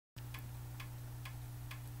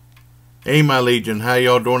Hey, my legion, how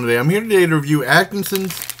y'all doing today? I'm here today to review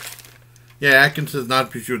Atkinson's. Yeah, Atkinson's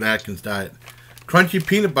not pursuit with Atkins diet. Crunchy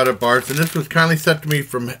peanut butter bars, and this was kindly sent to me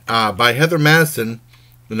from by Heather Mathewson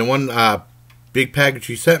in the one big package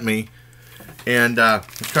she sent me. And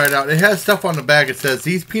let's try it out. It has stuff on the bag. It says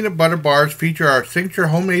these peanut butter bars feature our signature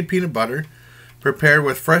homemade peanut butter, prepared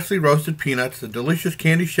with freshly roasted peanuts. The delicious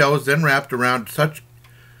candy shell is then wrapped around such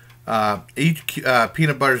each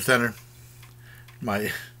peanut butter center.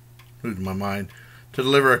 Losing my mind, to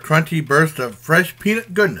deliver a crunchy burst of fresh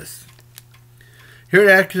peanut goodness. Here at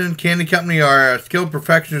Atkinson Candy Company, our skilled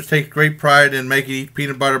perfectionists take great pride in making each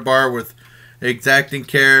peanut butter bar with exacting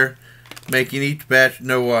care, making each batch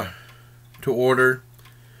to order,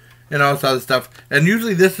 and all this other stuff. And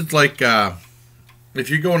usually this is like, if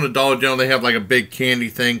you go in the Dollar General, they have like a big candy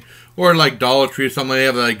thing, or like Dollar Tree or something, they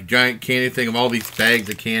have like a giant candy thing of all these bags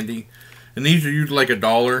of candy. And these are usually like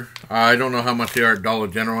 $1. I don't know how much they are at Dollar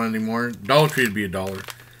General anymore. Dollar Tree would be $1.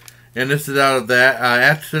 And this is out of that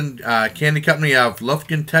Atkinson Candy Company out of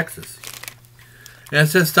Lufkin, Texas. And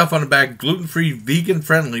it says stuff on the back: gluten-free,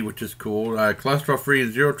 vegan-friendly, which is cool. Cholesterol-free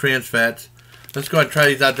and zero trans fats. Let's go ahead and try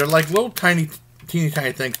these out. They're like little teeny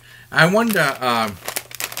tiny things. I wanted to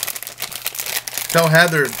tell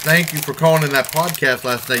Heather, thank you for calling in that podcast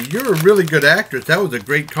last night. You're a really good actress. That was a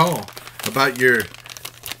great call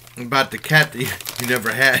about the cat that you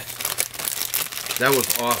never had. That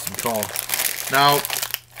was an awesome call. Now,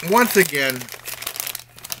 once again,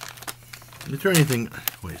 is there anything?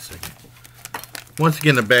 Wait a second. Once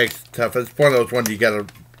again, the bag's tough. It's one of those ones you gotta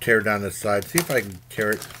tear down this side. See if I can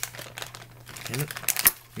tear it. Damn it.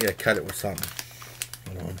 Yeah, cut it with something.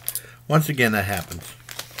 Hold on. Once again, that happens.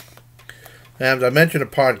 And I mentioned a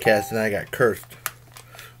podcast and I got cursed.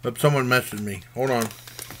 But someone messaged me. Hold on.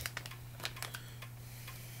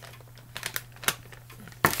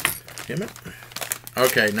 Damn it.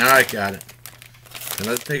 Okay, now I got it. And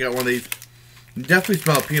let's take out one of these. You definitely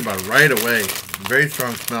smell peanut butter right away. Very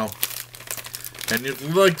strong smell. And it's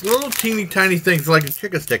like little teeny tiny things like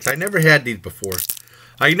chicken sticks. I never had these before.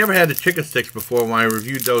 I never had the chicken sticks before when I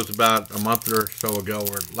reviewed those about a month or so ago,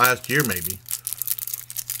 or last year maybe.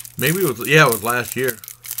 Maybe it was, yeah, it was last year.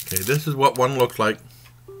 Okay, this is what one looks like.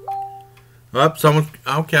 Oh, someone's,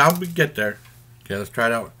 okay, I'll get there. Okay, let's try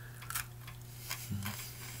it out.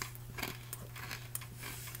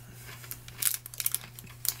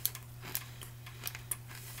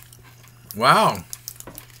 Wow.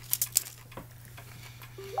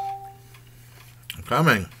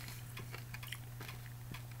 Coming.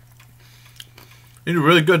 These are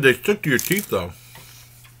really good. They stick to your teeth, though.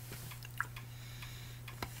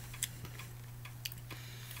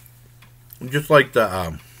 Just like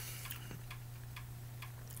the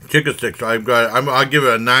chicken sticks, I'll give it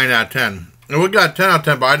a 9 out of 10. And we got 10 out of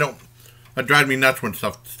 10, but it drives me nuts when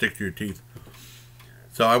stuff sticks to your teeth.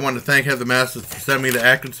 So I want to thank Heather Mathewson for sending me the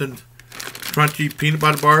Atkinson crunchy peanut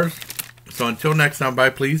butter bars. So until next time, bye,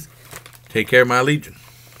 please. Take care, my legion.